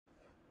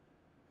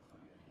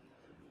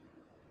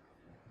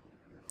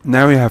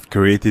Now you have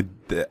created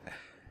the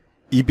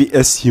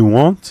EBS you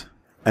want,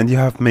 and you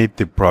have made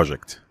the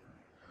project.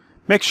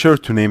 Make sure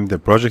to name the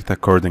project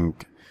according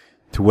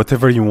to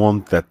whatever you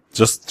want, that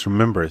just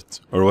remember it,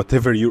 or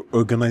whatever your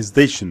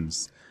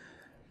organization's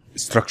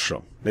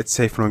structural. Let's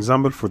say, for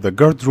example, for the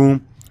guard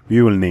room,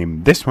 we will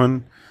name this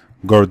one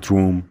guard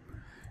room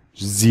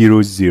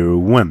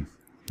 001,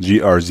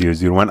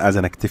 GR001 as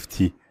an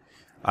activity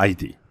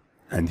ID.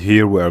 And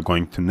here we are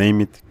going to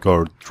name it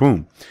guard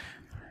room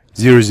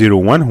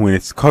 001. When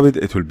it's copied,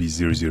 it will be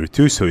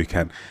 002, so you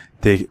can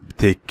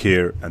take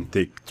care and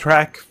take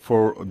track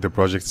for the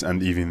projects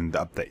and even the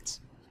updates.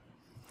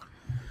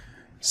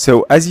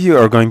 So as you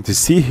are going to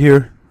see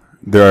here,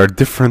 there are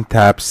different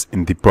tabs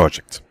in the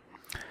project.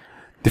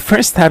 The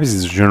first tab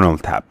is the general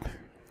tab: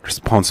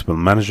 responsible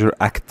manager,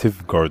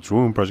 active, guard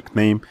room, project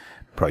name,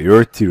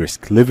 priority,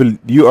 risk level.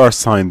 You are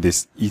assigned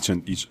this each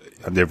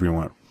and every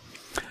one.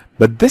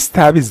 But this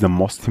tab is the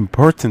most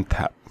important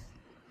tab.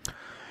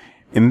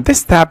 In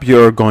this tab,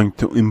 you are going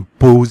to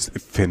impose a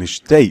finish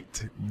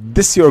date.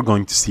 This you are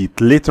going to see it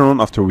later on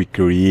after we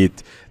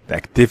create the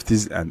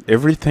activities and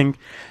everything.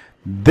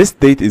 This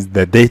date is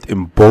the date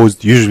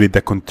imposed, usually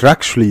the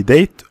contractually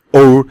date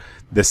or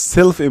the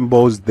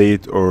self-imposed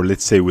date, or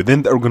let's say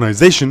within the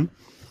organization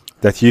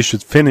that you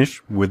should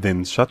finish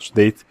within such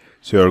date.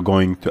 So you are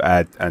going to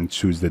add and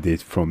choose the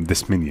date from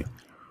this menu.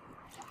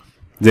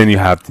 Then you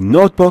have the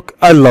notebook.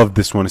 I love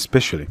this one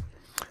especially,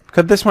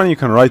 because this one you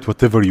can write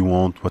whatever you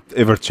want,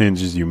 whatever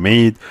changes you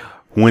made,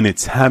 when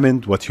it's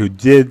happened, what you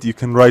did. You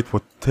can write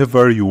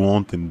whatever you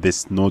want in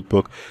this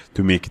notebook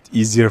to make it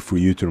easier for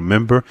you to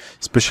remember,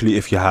 especially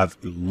if you have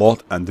a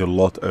lot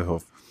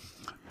of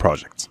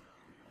projects.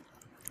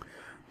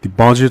 The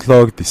budget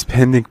log, the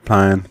spending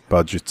plan,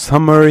 budget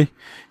summary,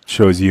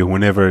 shows you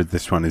whenever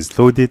this one is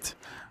loaded,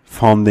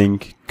 funding,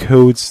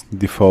 codes,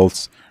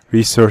 defaults,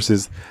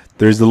 resources.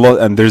 There's a lot,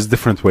 and there's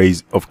different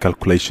ways of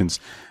calculations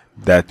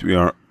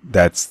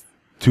that's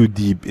too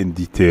deep in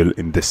detail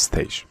in this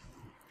stage.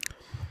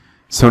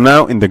 So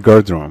now in the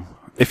guard room,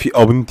 if you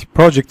open the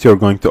project, you're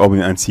going to open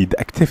and see the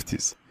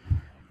activities.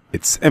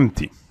 It's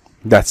empty.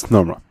 That's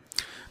normal.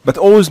 But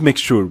always make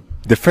sure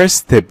the first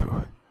step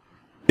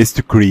is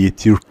to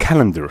create your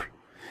calendar.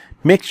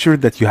 Make sure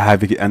that you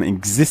have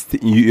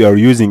you are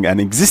using an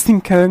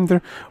existing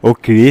calendar or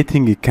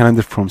creating a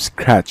calendar from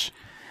scratch.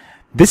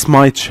 This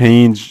might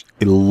change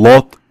a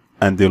lot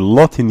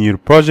in your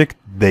project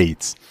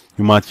dates.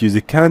 You might use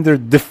a calendar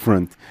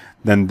different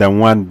than the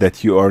one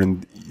that you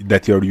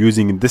are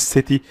using in this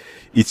city.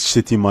 Each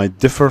city might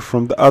differ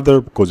from the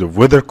other because of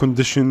weather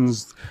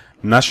conditions,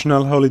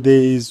 national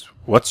holidays,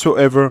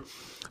 whatsoever.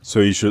 So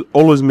you should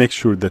always make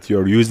sure that you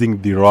are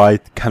using the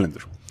right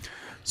calendar.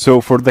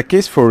 So for the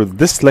case for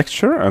this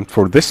lecture and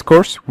for this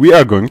course, we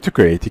are going to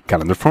create a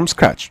calendar from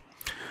scratch.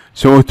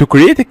 So to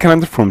create a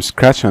calendar from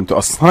scratch and to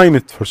assign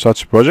it for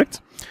such a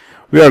project,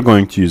 we are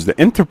going to use the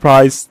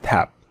Enterprise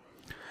tab.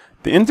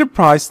 The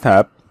Enterprise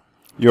tab,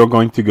 you're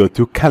going to go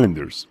to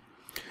Calendars.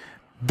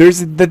 There's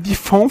the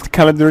default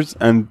calendars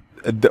and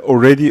the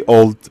already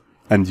old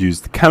and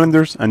used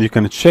calendars, and you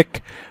can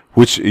check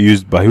which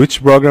used by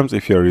which programs.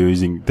 If you're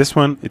using this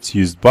one, it's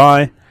used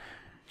by,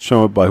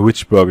 show by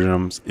which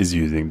programs is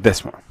using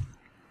this one.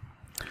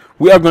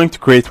 We are going to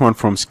create one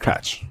from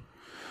scratch.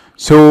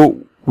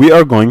 So we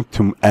are going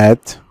to add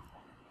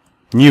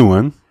new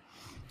one.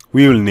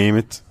 We will name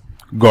it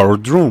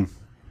guard room.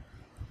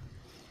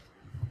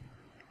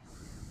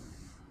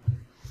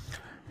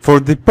 For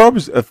the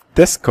purpose of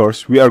this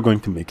course, we are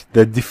going to make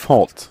the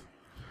default.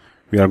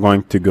 We are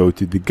going to go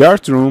to the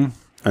guard room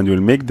and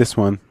we'll make this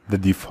one the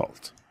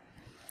default.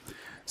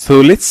 So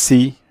let's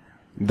see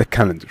the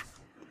calendar.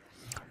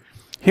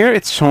 Here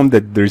it's shown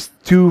that there's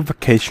 2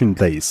 vacation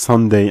days,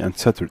 Sunday and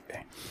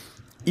Saturday,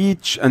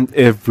 each and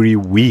every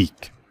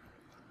week.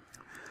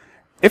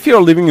 If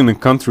you're living in a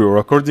country or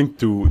according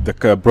to the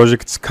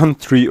project's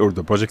country or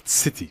the project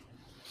city,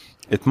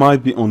 it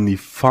might be only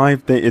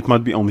 5 days, it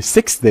might be only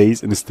 6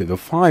 days instead of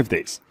 5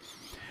 days.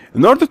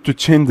 In order to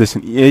change this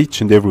in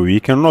each and every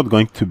week, I'm not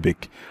going to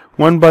pick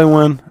one by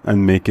one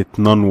and make it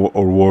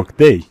non-or work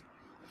day.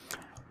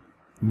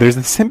 There's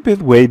a simple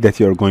way that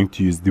you're going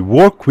to use the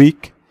work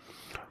week,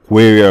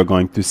 where you're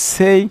going to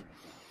say,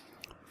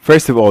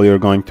 first of all, you're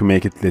going to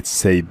make it, let's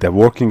say, the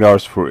working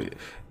hours for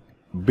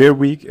bare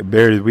week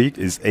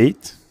is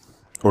 8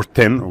 or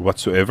 10 or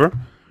whatsoever.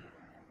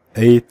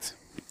 8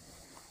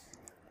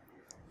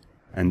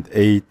 and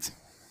 8.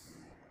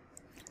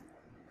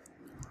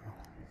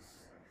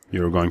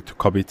 You're going to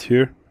copy it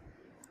here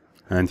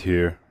and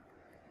here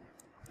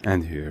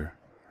and here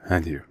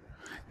and here.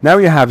 Now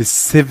you have a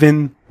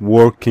 7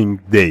 working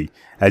day.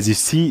 As you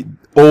see,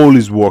 all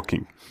is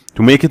working.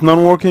 To make it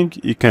non-working,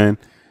 you can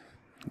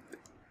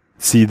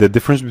see the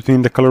difference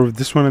between the color of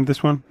this one and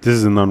this one. This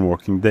is a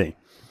non-working day.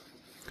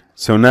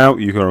 So now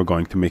you are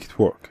going to make it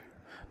work.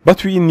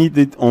 But we need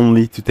it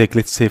only to take,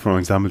 let's say, for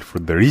example, for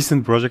the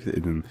recent project,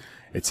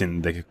 it's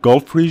in the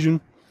Gulf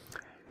region.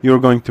 You're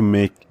going to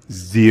make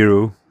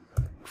 0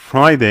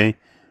 Friday,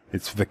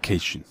 it's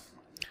vacation.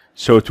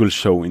 so it will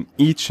show in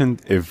each and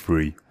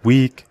every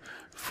week.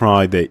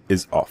 Friday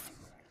is off.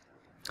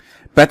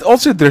 But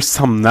also there's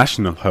some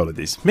national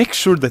holidays. Make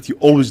sure that you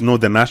always know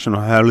the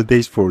national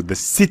holidays for the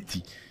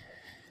city,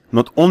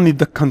 not only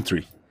the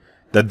country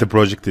that the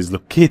project is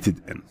located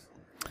in.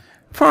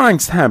 For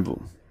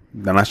example,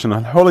 the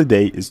national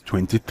holiday is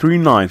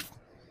 23/9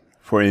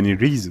 for any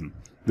reason.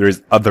 There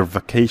is other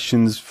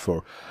vacations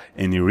for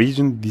any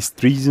region. These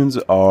reasons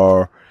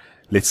are,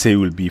 let's say,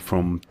 will be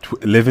from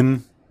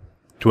 11,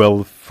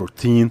 12,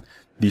 14.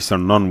 These are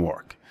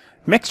non-work.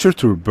 Make sure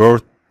to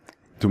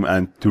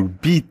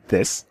repeat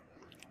this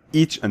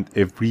each and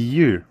every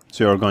year. So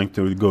you're going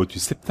to go to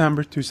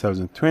September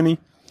 2020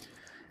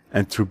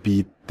 and to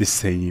repeat the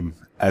same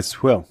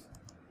as well,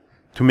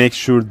 to make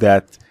sure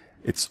that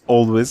it's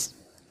always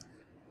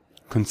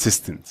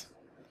consistent.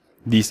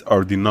 These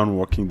are the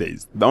non-working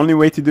days. The only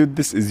way to do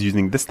this is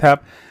using this tab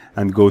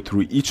and go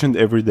through each and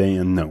every day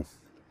and know.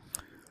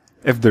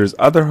 If there's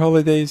other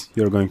holidays,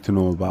 you're going to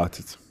know about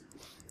it.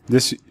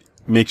 This,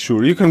 make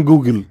sure you can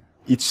Google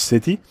each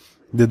city,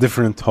 the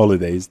different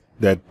holidays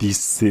that this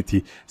city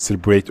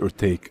celebrate or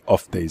take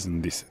off days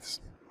in these cities.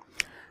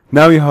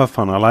 Now you have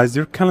finalized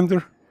your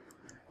calendar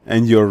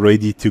and you're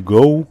ready to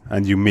go,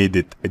 and you made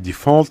it a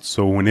default.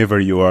 So whenever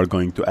you are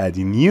going to add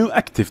a new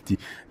activity,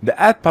 the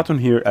add button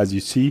here, as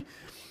you see,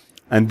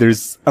 and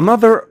there's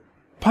another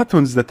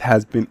buttons that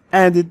has been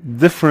added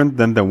different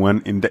than the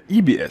one in the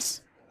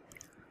EBS.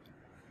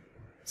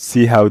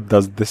 See how it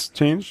does this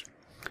change?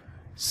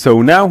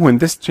 So now when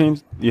this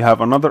changed, you have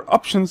another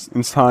options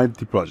inside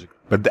the project.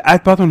 But the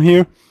add button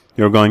here,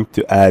 you're going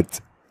to add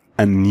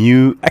a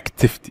new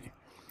activity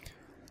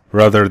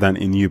rather than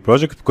a new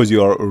project, because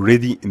you are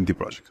already in the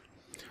project.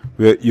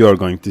 Where you are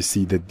going to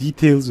see the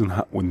details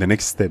on the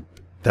next step,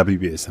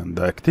 WBS and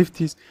the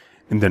activities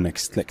in the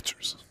next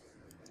lectures.